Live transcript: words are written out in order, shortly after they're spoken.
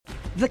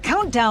The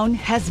countdown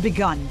has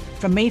begun.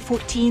 From May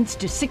 14th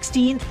to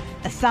 16th,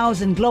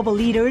 1,000 global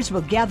leaders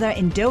will gather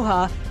in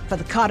Doha for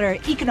the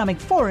Qatar Economic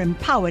Forum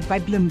powered by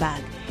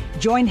Bloomberg.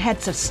 Join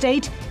heads of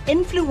state,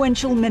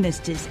 influential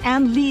ministers,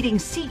 and leading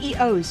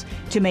CEOs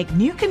to make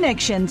new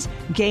connections,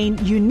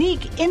 gain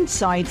unique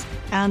insights,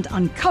 and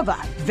uncover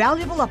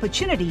valuable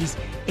opportunities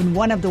in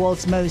one of the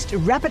world's most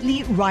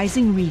rapidly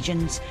rising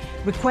regions.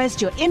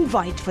 Request your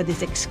invite for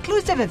this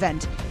exclusive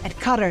event at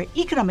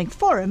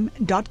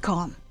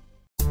QatarEconomicForum.com.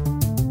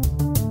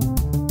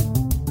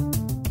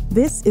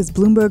 This is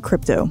Bloomberg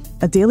Crypto,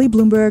 a daily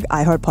Bloomberg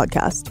iHeart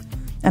podcast.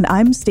 And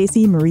I'm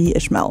Stacey Marie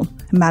Ishmael,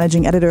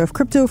 managing editor of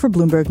crypto for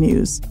Bloomberg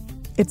News.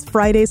 It's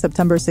Friday,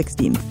 September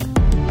 16th.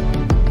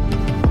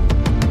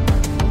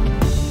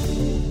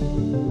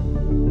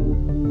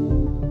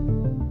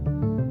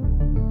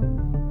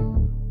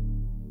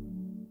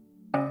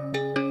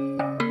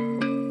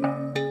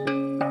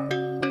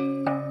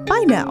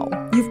 By now,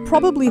 you've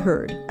probably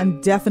heard,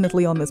 and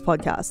definitely on this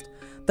podcast,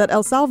 that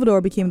El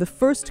Salvador became the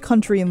first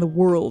country in the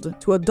world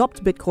to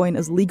adopt Bitcoin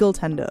as legal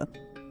tender,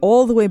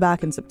 all the way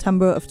back in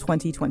September of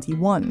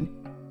 2021.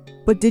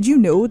 But did you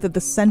know that the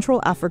Central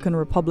African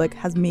Republic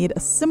has made a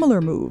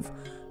similar move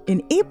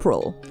in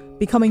April,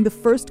 becoming the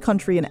first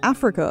country in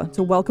Africa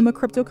to welcome a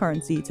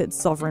cryptocurrency to its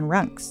sovereign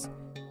ranks?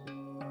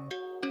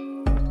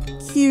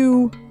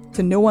 Cue,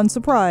 to no one's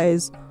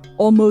surprise,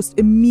 almost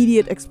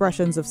immediate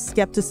expressions of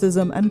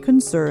skepticism and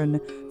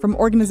concern from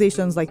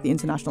organizations like the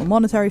International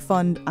Monetary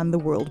Fund and the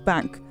World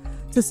Bank,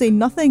 to say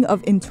nothing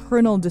of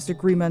internal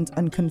disagreement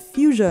and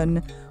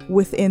confusion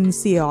within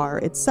CAR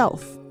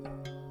itself.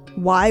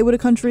 Why would a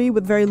country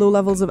with very low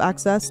levels of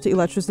access to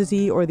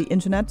electricity or the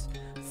internet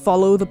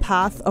follow the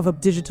path of a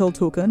digital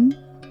token?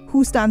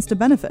 Who stands to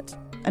benefit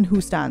and who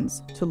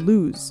stands to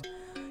lose?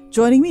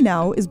 Joining me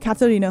now is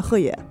Katarina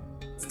Goye.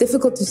 It's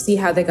difficult to see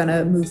how they're going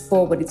to move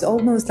forward. It's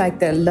almost like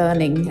they're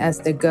learning as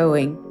they're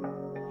going.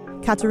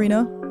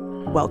 Katarina,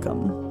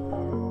 welcome.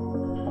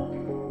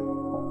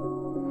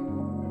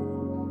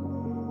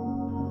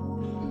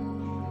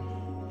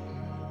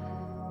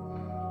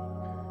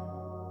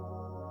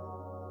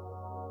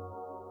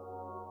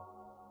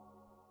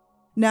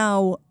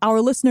 Now,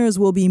 our listeners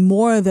will be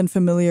more than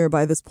familiar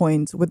by this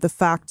point with the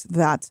fact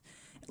that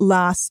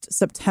last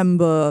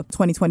September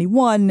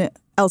 2021,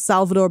 El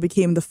Salvador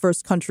became the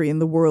first country in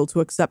the world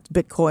to accept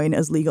Bitcoin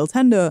as legal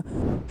tender.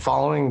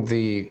 Following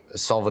the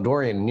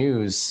Salvadorian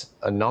news,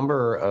 a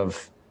number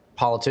of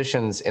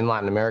politicians in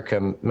Latin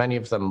America, many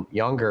of them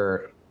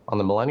younger on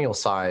the millennial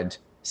side,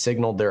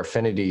 signaled their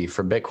affinity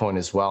for Bitcoin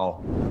as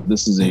well.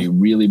 This is a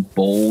really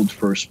bold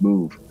first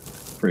move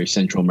for a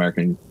Central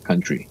American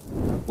country.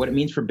 What it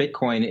means for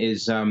Bitcoin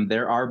is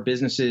there are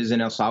businesses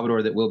in El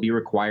Salvador that will be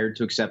required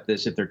to accept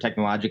this if they're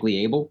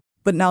technologically able.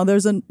 But now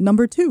there's a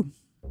number two.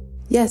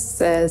 Yes,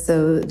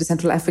 so the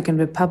Central African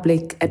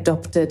Republic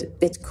adopted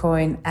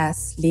Bitcoin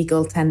as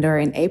legal tender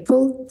in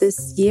April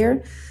this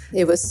year.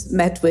 It was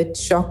met with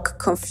shock,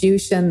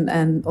 confusion,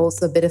 and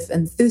also a bit of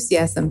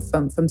enthusiasm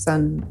from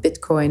some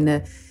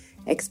Bitcoin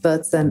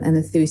experts and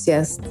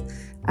enthusiasts.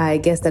 I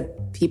guess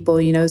that people,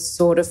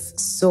 sort of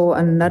saw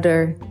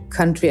another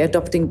country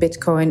adopting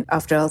Bitcoin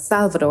after El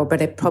Salvador, but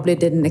they probably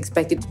didn't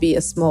expect it to be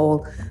a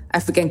small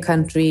African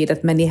country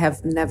that many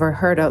have never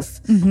heard of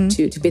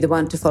to be the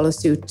one to follow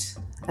suit,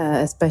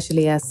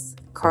 especially as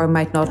CAR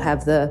might not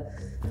have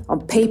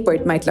on paper,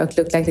 it might look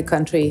like the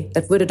country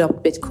that would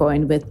adopt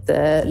Bitcoin with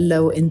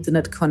low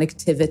internet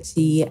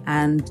connectivity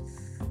and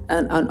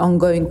an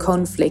ongoing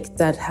conflict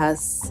that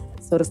has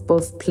sort of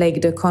both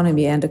plagued the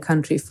economy and the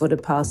country for the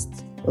past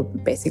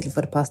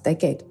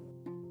decade.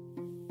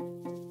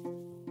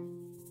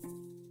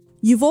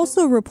 You've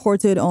also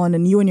reported on,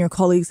 and you and your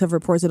colleagues have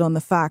reported on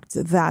the fact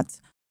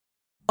that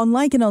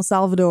unlike in El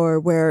Salvador,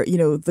 where,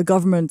 the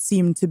government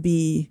seemed to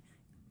be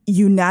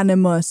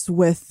unanimous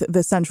with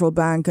the central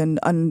bank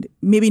and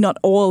maybe not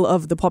all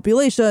of the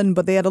population,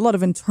 but they had a lot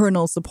of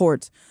internal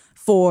support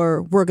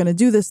for we're going to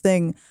do this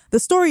thing. The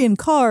story in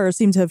CAR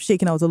seemed to have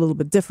shaken out a little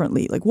bit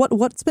differently. Like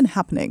what's been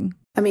happening?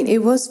 I mean,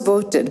 it was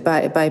voted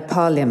by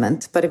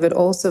parliament, but it was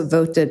also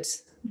voted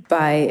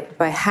by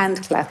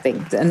hand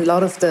clapping. And a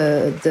lot of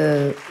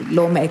the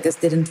lawmakers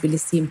didn't really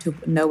seem to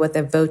know what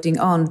they're voting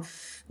on.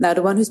 Now,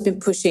 the one who's been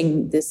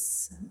pushing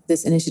this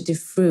initiative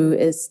through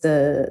is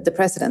the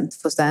president,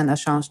 Faustin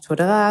Archange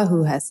Touadéra,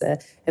 who has a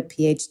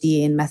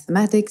PhD in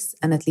mathematics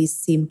and at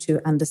least seemed to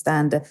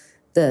understand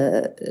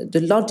the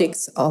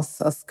logics of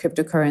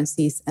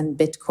cryptocurrencies and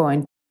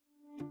Bitcoin.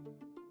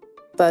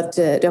 But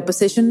the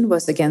opposition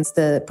was against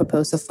the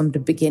proposal from the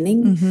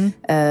beginning.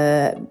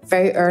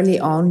 Very early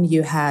on,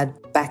 you had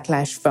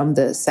backlash from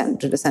the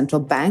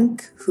central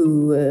bank,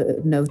 who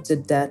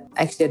noted that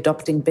actually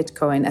adopting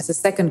Bitcoin as a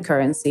second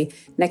currency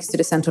next to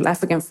the Central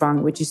African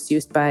franc, which is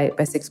used by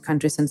 6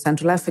 countries in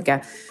Central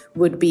Africa,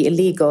 would be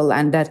illegal,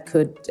 and that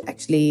could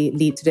actually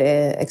lead to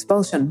the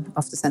expulsion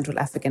of the Central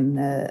African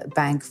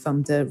Bank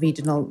from the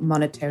regional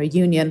monetary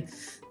union.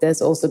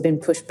 There's also been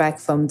pushback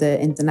from the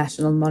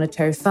International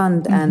Monetary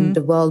Fund and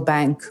the World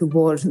Bank, who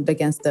warned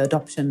against the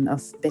adoption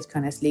of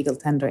Bitcoin as legal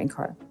tender in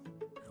CAR.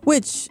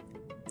 which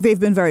they've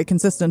been very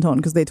consistent on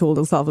because they told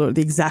El Salvador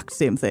the exact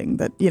same thing,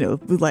 that,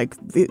 like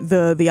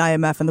the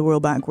IMF and the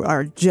World Bank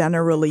are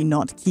generally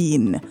not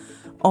keen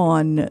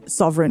on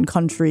sovereign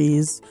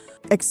countries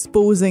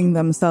exposing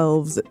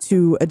themselves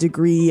to a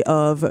degree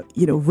of,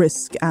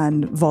 risk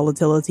and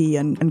volatility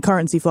and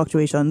currency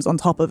fluctuations on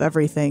top of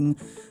everything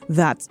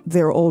that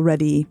they're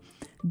already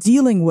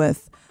dealing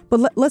with.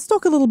 But let's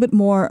talk a little bit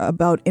more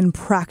about in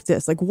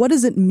practice. Like, what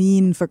does it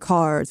mean for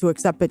CAR to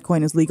accept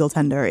Bitcoin as legal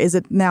tender? Is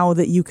it now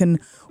that you can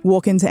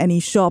walk into any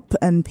shop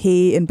and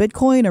pay in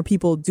Bitcoin? Are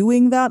people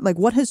doing that? Like,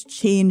 what has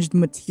changed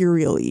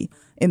materially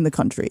in the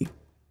country?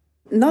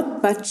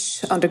 Not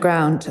much on the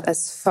ground,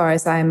 as far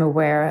as I'm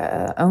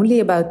aware. Only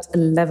about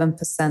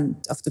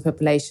 11% of the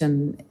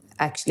population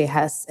actually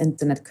has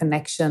internet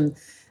connection.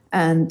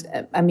 And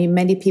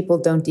many people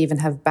don't even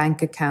have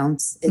bank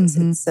accounts.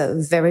 It's a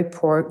very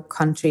poor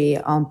country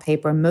on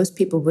paper. Most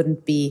people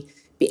wouldn't be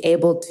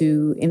able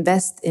to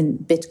invest in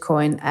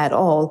Bitcoin at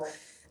all.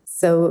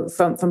 So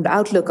from the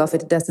outlook of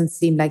it, it doesn't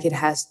seem like it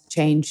has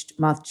changed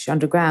much on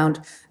the ground.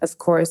 Of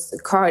course,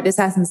 this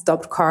hasn't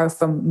stopped CAR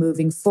from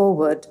moving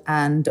forward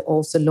and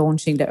also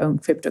launching their own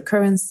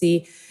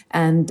cryptocurrency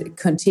and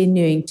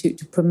continuing to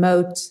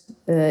promote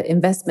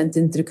investment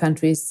into the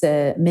country's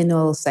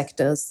mineral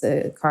sectors.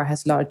 CAR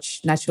has large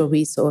natural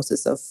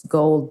resources of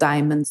gold,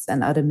 diamonds,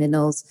 and other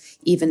minerals,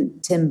 even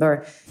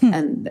timber.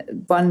 And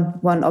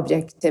one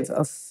objective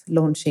of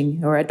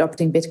launching or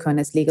adopting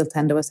Bitcoin as legal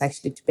tender was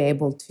actually to be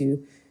able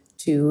to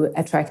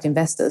attract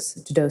investors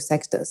to those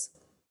sectors.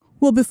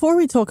 Well, before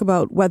we talk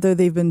about whether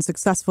they've been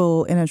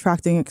successful in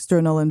attracting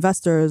external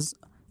investors,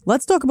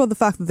 let's talk about the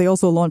fact that they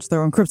also launched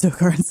their own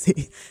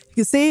cryptocurrency.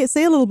 You say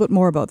a little bit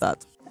more about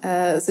that.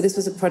 So this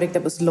was a project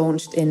that was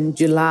launched in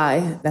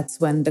July. That's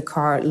when the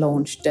CAR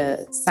launched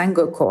the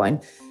Sango coin.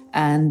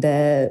 And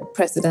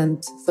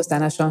President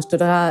Faustin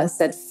Archange-Touadéra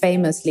said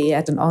famously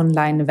at an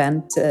online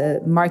event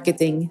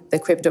marketing the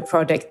crypto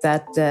project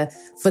that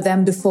for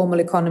them the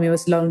formal economy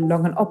was long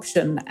an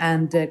option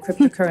and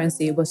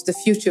cryptocurrency was the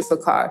future for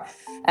CAR.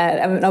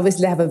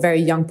 Obviously they have a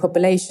very young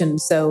population,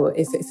 so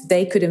if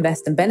they could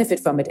invest and benefit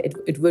from it,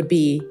 it would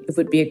be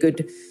a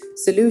good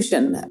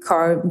solution.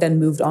 CAR then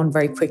moved on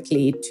very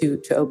quickly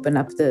to open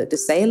up the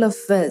sale of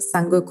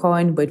Sango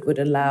coin, which would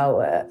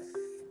allow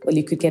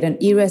you could get an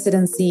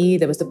e-residency.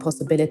 There was the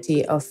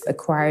possibility of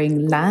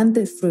acquiring land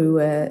through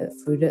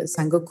the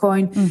Sango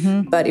coin,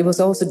 but it was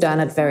also done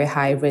at very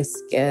high risk.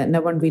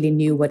 No one really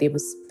knew what it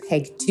was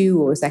pegged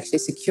to or was actually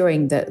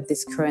securing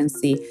this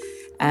currency.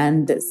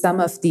 And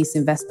some of these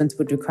investments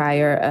would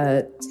require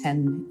a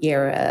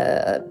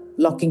 10-year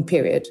locking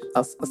period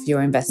of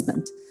your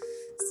investment.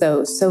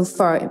 So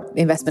far,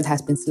 investment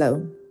has been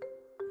slow.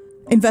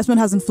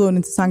 Investment hasn't flown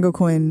into Sango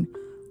coin.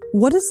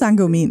 What does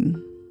Sango mean?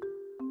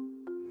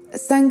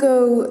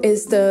 Sango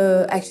is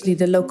actually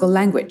the local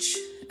language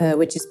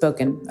which is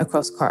spoken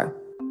across CAR.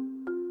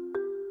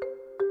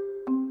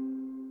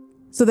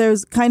 So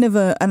there's kind of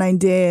an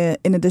idea,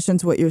 in addition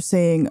to what you're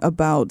saying,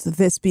 about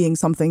this being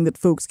something that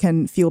folks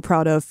can feel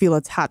proud of, feel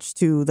attached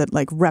to, that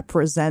like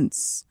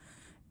represents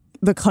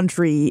the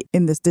country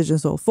in this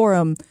digital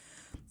forum.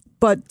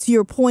 But to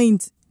your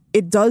point,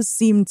 it does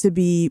seem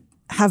to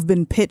have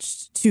been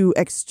pitched to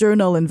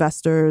external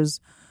investors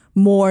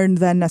more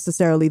than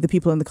necessarily the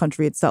people in the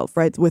country itself,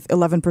 right? With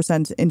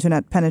 11%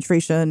 internet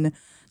penetration,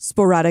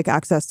 sporadic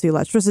access to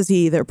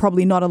electricity, there are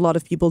probably not a lot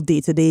of people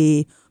day to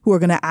day who are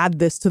going to add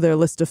this to their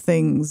list of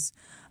things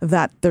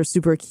that they're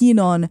super keen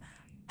on.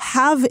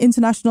 Have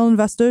international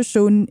investors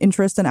shown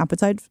interest and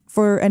appetite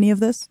for any of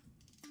this?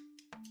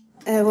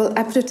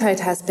 Appetite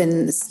has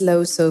been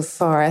slow so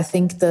far. I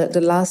think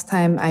the last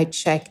time I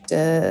checked,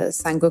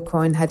 Sango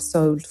coin had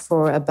sold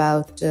for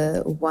about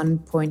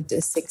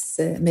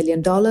 $1.6 million.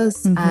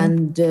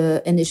 And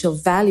the initial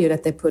value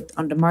that they put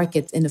on the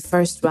market in the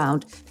first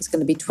round is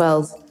going to be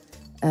 12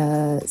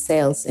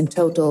 sales. In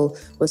total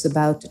was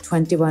about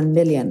 21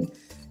 million.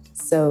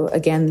 So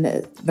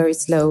again, very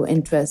slow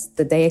interest.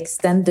 They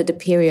extended the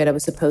period that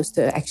was supposed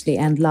to actually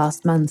end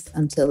last month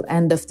until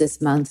end of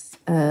this month,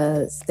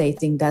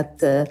 stating that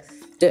the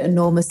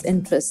enormous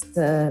interest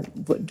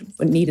would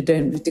needed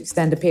to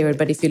extend the period.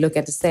 But if you look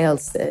at the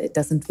sales, it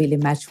doesn't really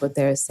match what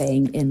they're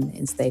saying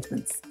in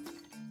statements.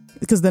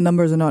 Because the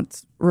numbers are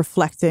not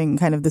reflecting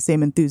kind of the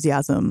same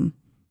enthusiasm.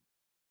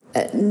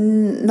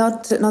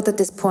 Not at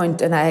this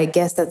point. And I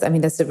guess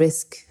that's a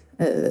risk.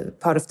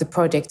 Part of the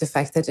project, the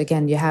fact that,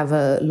 again, you have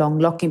a long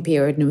locking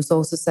period. And it was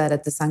also said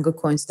that the Sango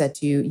coins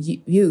that you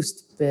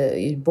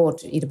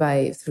bought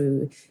either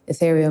through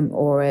Ethereum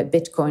or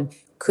Bitcoin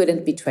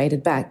couldn't be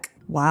traded back.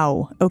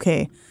 Wow.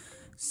 Okay.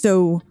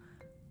 So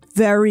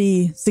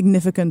very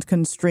significant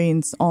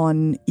constraints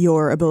on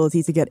your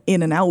ability to get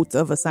in and out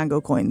of a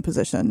Sango coin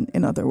position,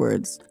 in other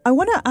words. I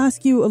want to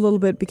ask you a little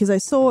bit, because I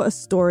saw a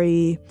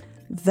story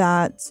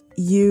that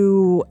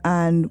you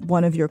and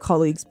one of your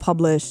colleagues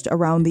published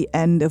around the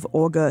end of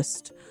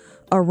August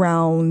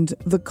around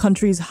the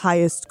country's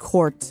highest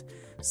court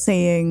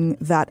saying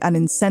that an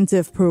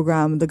incentive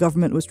program the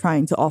government was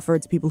trying to offer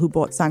to people who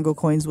bought Sango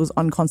coins was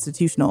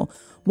unconstitutional.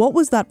 What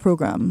was that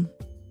program?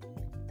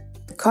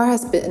 CAR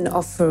has been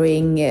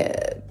offering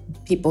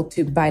people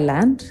to buy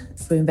land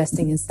through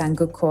investing in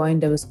Sango coin.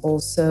 There was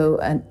also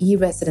an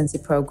e-residency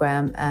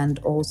program and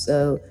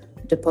also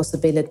the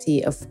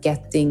possibility of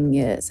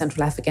getting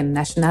Central African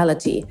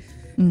nationality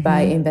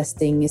by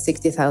investing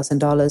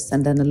 $60,000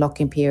 and then a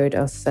lock-in period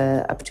of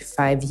up to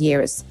 5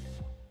 years.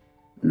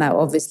 Now,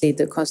 obviously,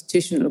 the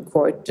Constitutional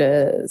Court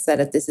said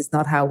that this is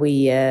not how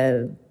we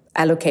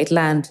allocate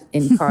land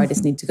in CAR.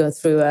 This needs to go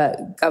through a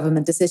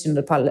government decision.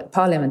 The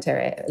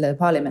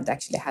parliament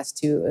actually has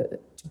to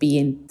be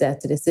in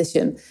that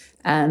decision.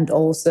 And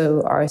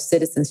also, our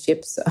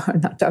citizenships are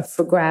not up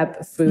for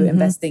grab through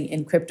investing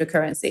in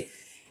cryptocurrency.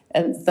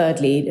 And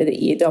thirdly,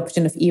 the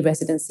adoption of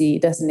e-residency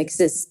doesn't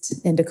exist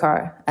in the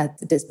CAR at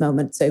this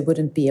moment, so it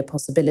wouldn't be a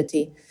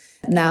possibility.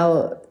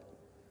 Now,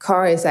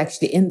 CAR is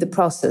actually in the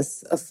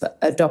process of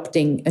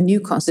adopting a new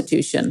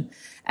constitution,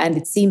 and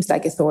it seems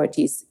like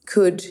authorities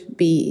could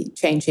be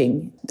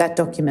changing that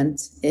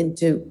document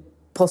into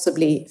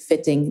possibly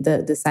fitting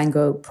the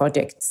Sango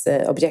project's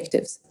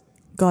objectives.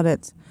 Got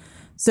it.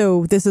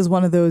 So this is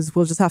one of those,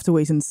 we'll just have to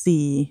wait and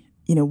see,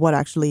 what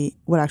actually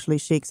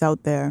shakes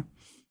out there.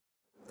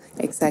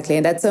 Exactly,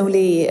 and that's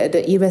only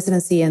the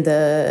e-residency and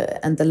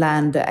the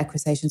land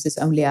acquisitions is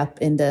only up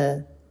in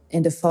the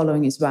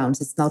following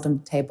rounds. It's not on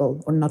the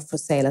table or not for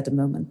sale at the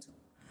moment.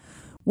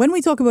 When we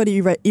talk about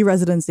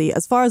e-residency,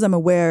 as far as I'm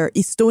aware,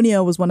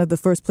 Estonia was one of the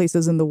first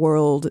places in the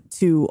world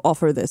to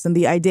offer this. And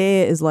the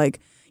idea is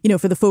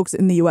for the folks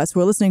in the US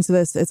who are listening to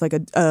this, it's like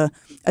a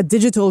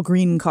digital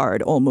green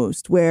card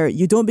almost, where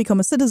you don't become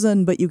a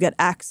citizen, but you get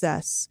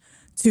access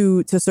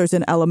to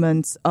certain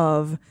elements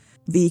of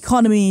the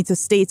economy, to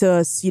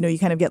status. You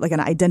kind of get like an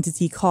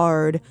identity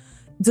card.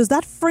 Does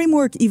that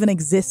framework even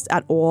exist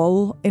at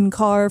all in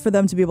CAR for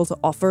them to be able to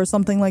offer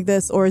something like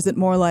this? Or is it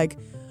more like,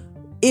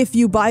 if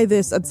you buy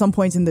this at some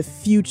point in the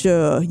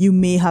future, you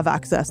may have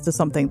access to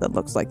something that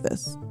looks like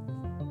this?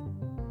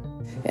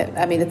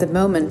 I mean, at the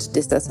moment,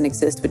 this doesn't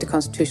exist, but the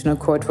Constitutional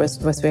Court was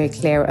very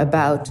clear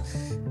about,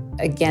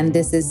 again,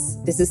 this is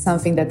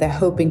something that they're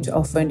hoping to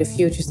offer in the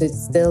future, so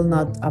it's still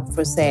not up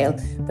for sale.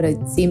 But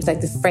it seems like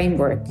the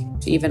framework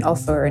to even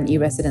offer an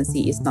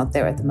e-residency is not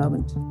there at the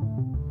moment.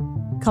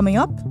 Coming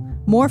up,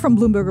 more from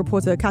Bloomberg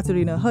reporter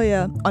Katarina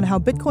Hoya on how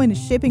Bitcoin is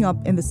shaping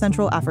up in the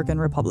Central African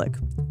Republic.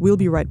 We'll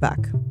be right back.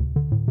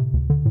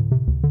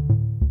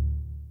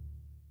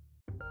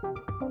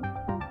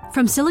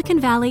 From Silicon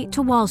Valley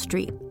to Wall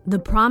Street, the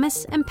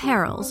promise and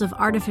perils of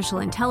artificial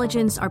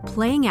intelligence are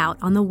playing out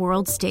on the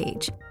world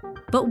stage.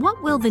 But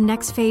what will the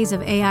next phase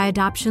of AI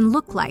adoption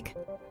look like?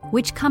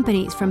 Which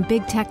companies from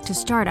big tech to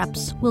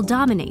startups will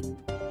dominate?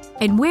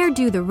 And where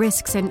do the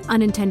risks and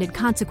unintended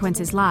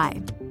consequences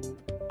lie?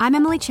 I'm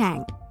Emily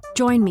Chang.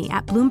 Join me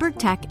at Bloomberg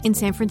Tech in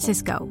San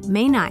Francisco,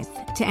 May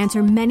 9th, to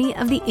answer many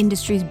of the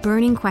industry's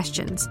burning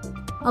questions,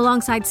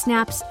 alongside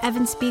Snap's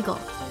Evan Spiegel,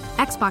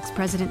 Xbox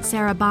President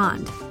Sarah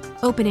Bond,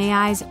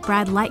 OpenAI's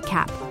Brad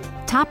Lightcap,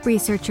 top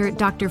researcher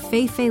Dr.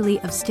 Fei Li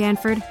of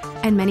Stanford,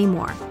 and many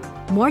more.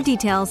 More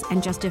details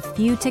and just a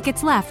few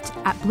tickets left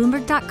at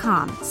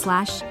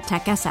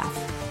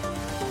Bloomberg.com/TechSF.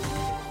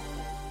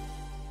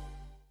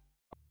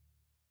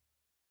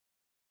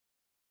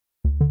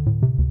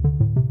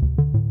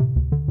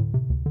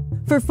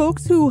 For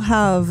folks who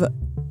have,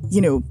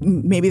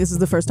 maybe this is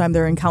the first time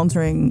they're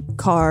encountering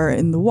CAR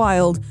in the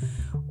wild,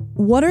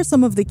 what are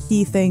some of the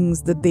key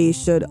things that they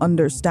should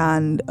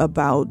understand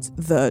about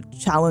the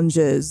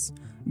challenges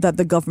that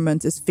the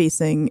government is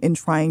facing in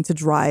trying to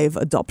drive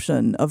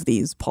adoption of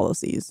these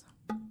policies?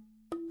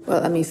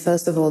 Well, I mean,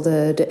 first of all,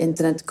 the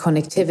internet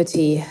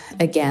connectivity,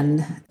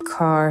 again,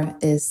 CAR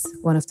is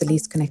one of the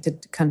least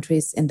connected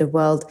countries in the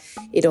world.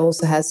 It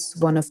also has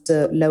one of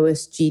the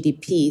lowest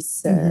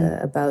GDPs,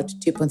 about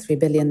 2.3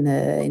 billion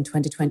in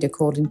 2020,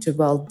 according to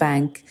World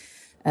Bank.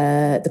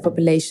 The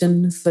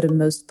population, for the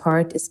most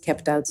part, is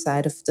kept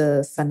outside of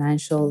the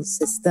financial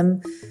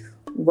system.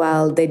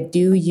 While they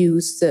do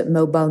use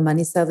mobile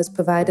money service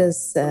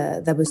providers,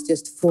 that was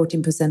just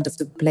 14% of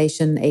the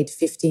population aged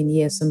 15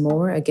 years or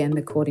more, again,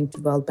 according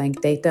to World Bank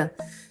data.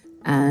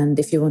 And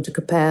if you want to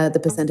compare, the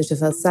percentage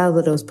of El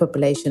Salvador's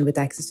population with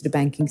access to the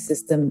banking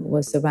system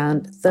was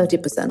around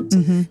 30%.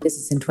 This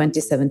is in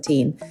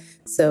 2017.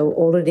 So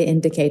already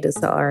indicators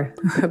are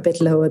a bit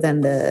lower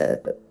than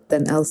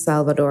El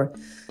Salvador.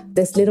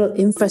 There's little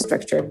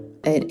infrastructure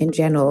in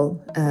general.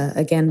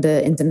 Again,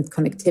 the internet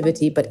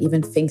connectivity, but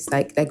even things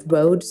like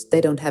roads, they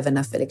don't have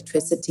enough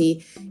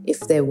electricity.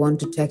 If they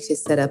wanted to actually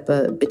set up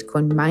a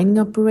Bitcoin mining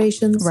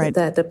operations, right,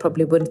 that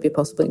probably wouldn't be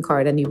possible in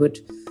CAR. Then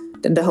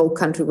the whole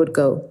country would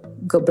go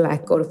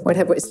black, or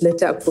whatever is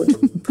lit up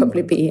would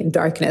probably be in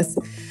darkness.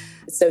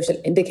 Social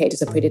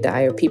indicators are pretty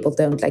dire. People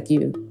don't, like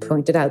you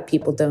pointed out,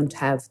 people don't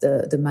have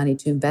the money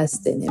to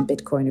invest in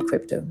Bitcoin or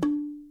crypto.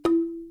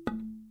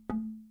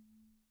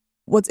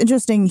 What's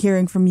interesting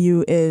hearing from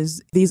you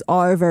is these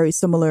are very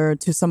similar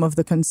to some of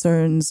the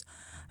concerns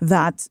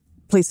that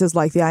places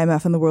like the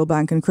IMF and the World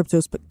Bank and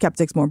crypto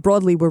skeptics more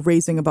broadly were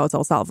raising about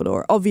El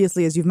Salvador.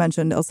 Obviously, as you've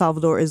mentioned, El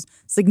Salvador is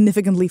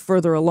significantly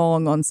further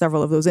along on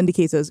several of those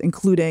indicators,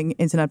 including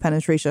internet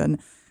penetration,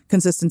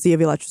 consistency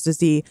of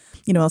electricity.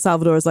 El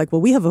Salvador is like,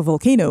 well, we have a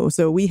volcano,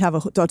 so we have a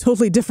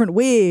totally different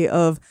way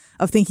of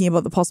thinking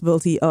about the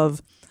possibility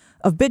of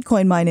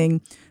Bitcoin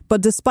mining.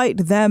 But despite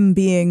them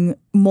being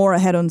more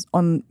ahead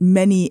on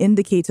many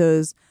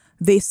indicators,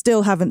 they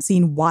still haven't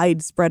seen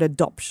widespread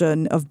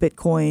adoption of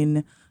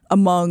Bitcoin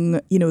among,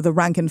 the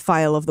rank and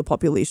file of the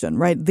population,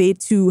 right? They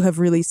too have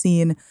really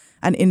seen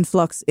an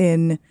influx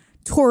in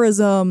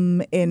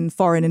tourism, in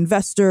foreign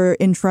investor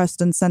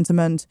interest and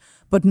sentiment,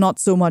 but not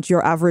so much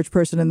your average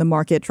person in the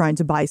market trying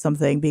to buy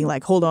something, being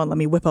like, hold on, let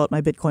me whip out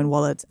my Bitcoin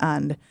wallet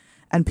and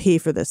pay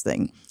for this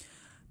thing.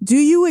 Do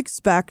you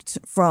expect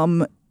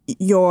from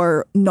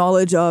your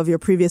knowledge of your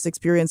previous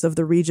experience of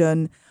the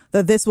region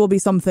that this will be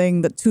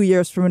something that 2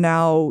 years from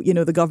now,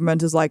 the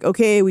government is like,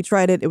 okay, we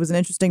tried it. It was an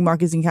interesting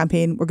marketing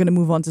campaign. We're going to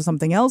move on to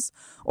something else?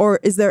 Or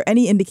is there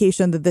any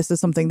indication that this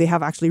is something they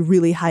have actually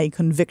really high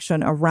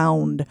conviction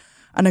around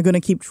and are going to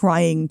keep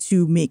trying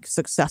to make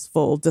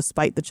successful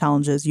despite the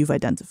challenges you've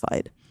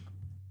identified?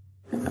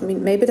 I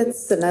mean, maybe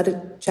that's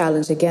another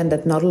challenge, again,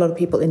 that not a lot of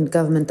people in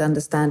government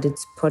understand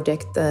its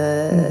project.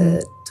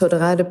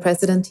 Todera, the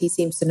president, he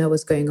seems to know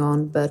what's going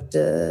on, but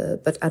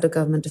other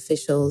government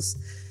officials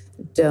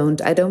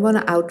don't. I don't want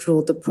to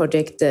outrule the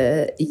project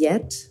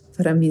yet,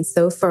 but I mean,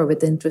 so far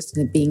with interest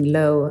in it being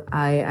low,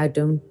 I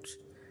don't...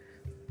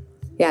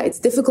 Yeah, it's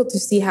difficult to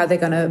see how they're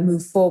going to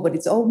move forward.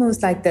 It's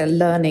almost like they're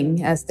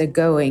learning as they're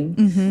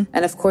going.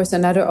 And of course,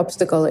 another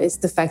obstacle is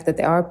the fact that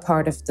they are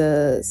part of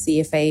the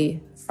CFA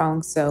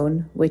franc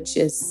zone, which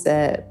is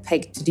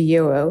pegged to the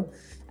euro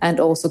and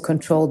also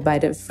controlled by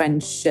the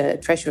French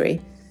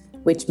treasury,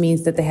 which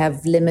means that they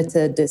have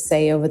limited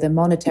say over their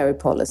monetary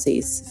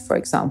policies, for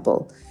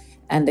example.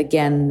 And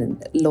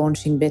again,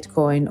 launching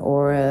Bitcoin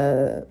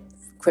or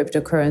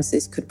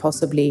cryptocurrencies could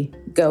possibly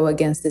go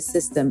against this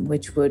system,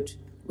 which would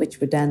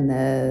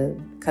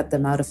then cut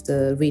them out of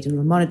the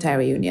regional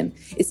monetary union.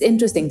 It's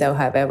interesting, though,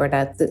 however,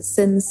 that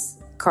since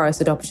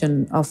CAR's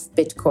adoption of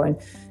Bitcoin,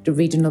 the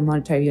regional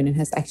monetary union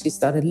has actually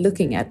started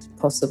looking at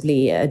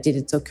possibly a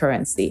digital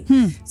currency.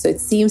 So it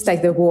seems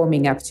like they're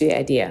warming up to the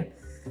idea.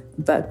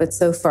 But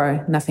so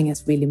far, nothing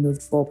has really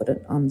moved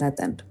forward on that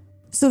end.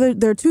 So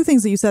there are two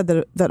things that you said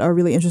that are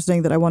really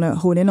interesting that I want to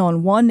hone in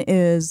on. One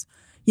is,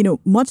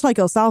 much like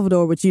El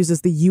Salvador, which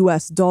uses the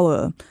US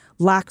dollar,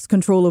 lacks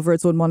control over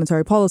its own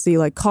monetary policy,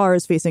 like CAR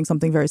is facing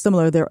something very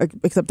similar there,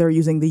 except they're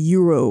using the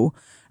euro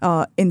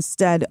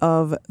instead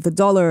of the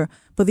dollar.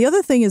 But the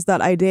other thing is that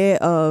idea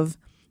of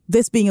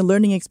this being a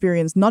learning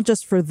experience, not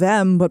just for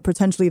them, but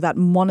potentially that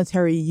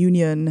monetary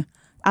union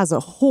as a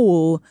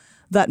whole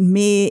that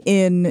may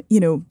in,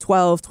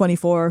 12,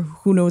 24,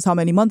 who knows how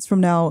many months from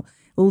now,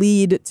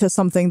 lead to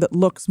something that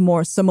looks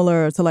more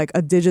similar to like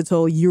a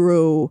digital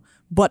euro,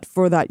 but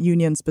for that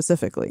union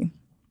specifically.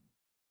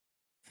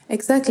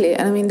 Exactly.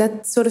 And I mean,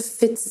 that sort of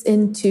fits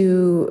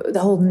into the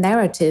whole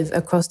narrative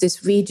across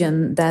this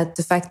region, that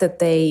the fact that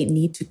they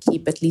need to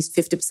keep at least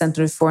 50% of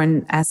the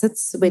foreign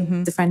assets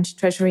with the French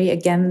treasury.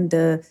 Again,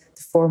 the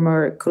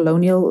former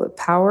colonial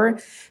power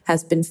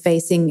has been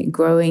facing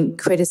growing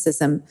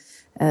criticism,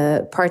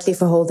 partly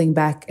for holding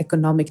back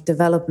economic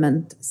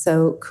development.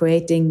 So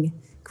creating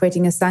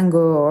a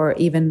Sango, or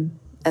even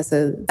as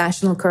a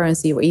national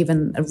currency or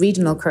even a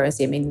regional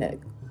currency, I mean,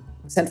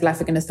 Central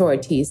African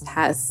authorities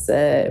has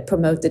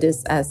promoted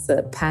this as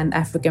a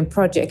Pan-African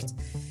project,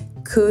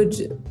 could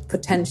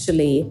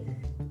potentially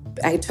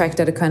attract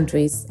other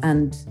countries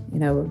and,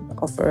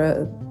 offer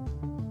a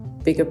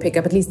bigger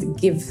pickup, at least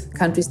give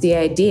countries the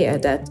idea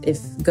that if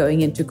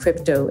going into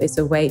crypto is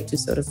a way to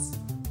sort of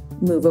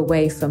move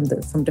away from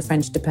the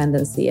French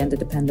dependency and the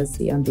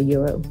dependency on the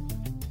euro.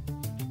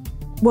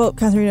 Well,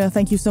 Katharina,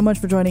 thank you so much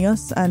for joining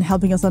us and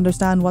helping us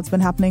understand what's been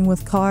happening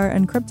with CAR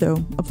and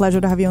crypto. A pleasure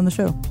to have you on the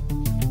show.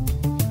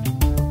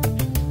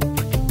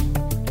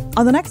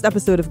 On the next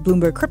episode of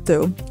Bloomberg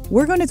Crypto,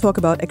 we're going to talk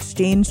about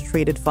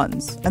exchange-traded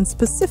funds, and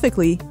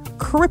specifically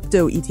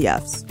crypto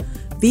ETFs.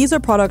 These are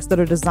products that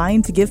are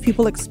designed to give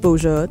people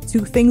exposure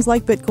to things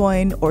like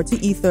Bitcoin or to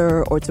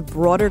Ether or to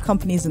broader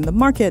companies in the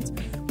market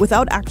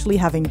without actually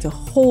having to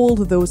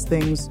hold those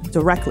things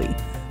directly.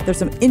 There's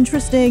some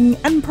interesting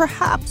and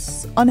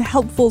perhaps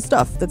unhelpful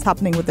stuff that's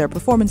happening with their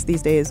performance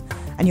these days,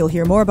 and you'll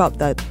hear more about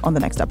that on the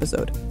next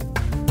episode.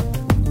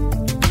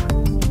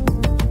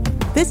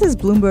 This is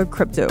Bloomberg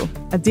Crypto,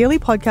 a daily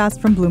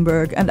podcast from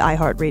Bloomberg and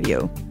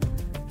iHeartRadio.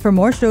 For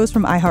more shows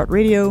from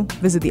iHeartRadio,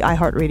 visit the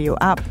iHeartRadio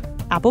app,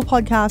 Apple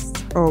Podcasts,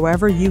 or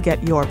wherever you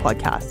get your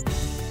podcasts.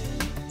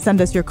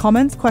 Send us your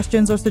comments,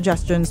 questions, or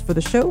suggestions for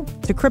the show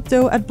to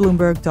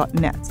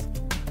crypto@bloomberg.net.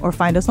 Or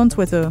find us on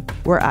Twitter,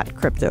 we're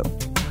 @crypto.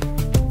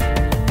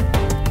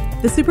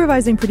 The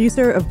supervising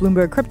producer of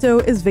Bloomberg Crypto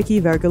is Vicky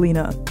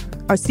Vergolina.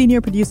 Our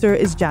senior producer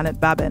is Janet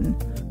Babin.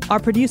 Our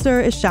producer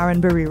is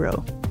Sharon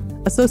Barrero.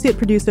 Associate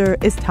producer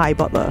is Ty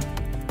Butler.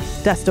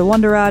 Desta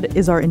Wonderad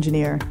is our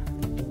engineer.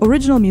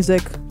 Original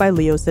music by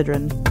Leo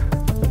Sidran.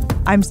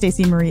 I'm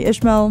Stacey Marie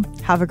Ishmael.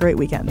 Have a great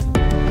weekend.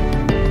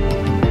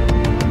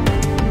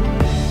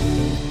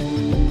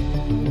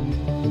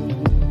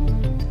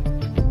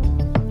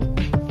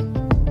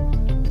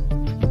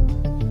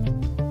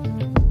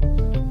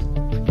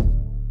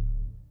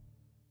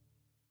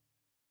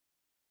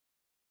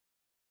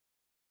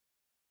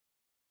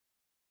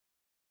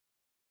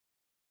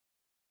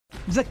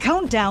 The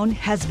countdown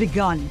has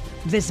begun.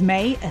 This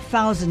May,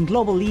 1,000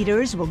 global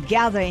leaders will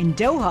gather in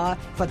Doha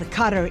for the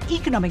Qatar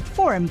Economic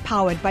Forum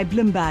powered by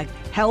Bloomberg,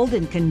 held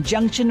in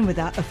conjunction with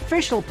our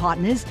official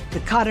partners, the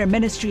Qatar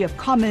Ministry of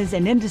Commerce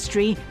and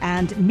Industry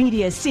and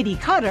Media City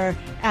Qatar,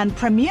 and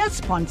premier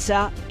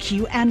sponsor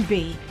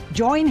Q&B.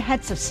 Join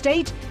heads of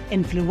state,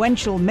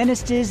 influential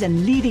ministers,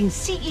 and leading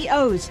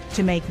CEOs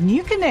to make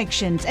new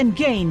connections and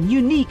gain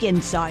unique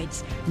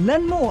insights.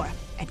 Learn more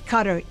at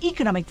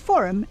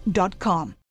QatarEconomicForum.com.